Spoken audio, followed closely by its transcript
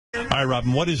All right,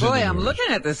 Robin, what is it? Boy, I'm looking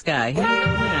at this guy. You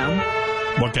know,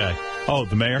 what guy? Oh,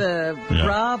 the mayor?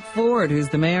 Rob Ford, who's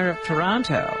the mayor of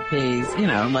Toronto. He's,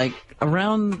 like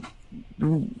around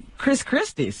Chris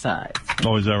Christie's size.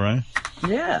 Oh, is that right?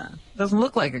 Yeah. Doesn't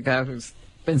look like a guy who's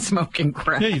been smoking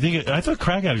crack. Yeah, you think I thought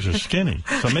crack addicts are skinny,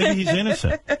 so maybe he's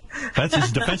innocent. That's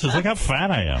his defense. Look how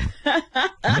fat I am.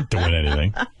 I'm not doing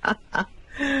anything.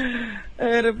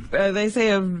 They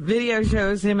say a video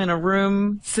shows him in a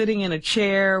room, sitting in a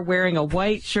chair, wearing a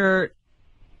white shirt,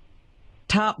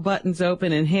 top buttons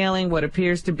open, inhaling what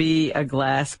appears to be a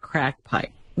glass crack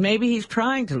pipe. Maybe he's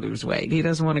trying to lose weight. He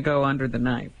doesn't want to go under the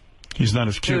knife. He's not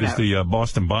as cute as the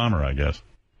Boston bomber, I guess.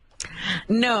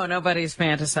 No, nobody's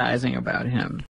fantasizing about him.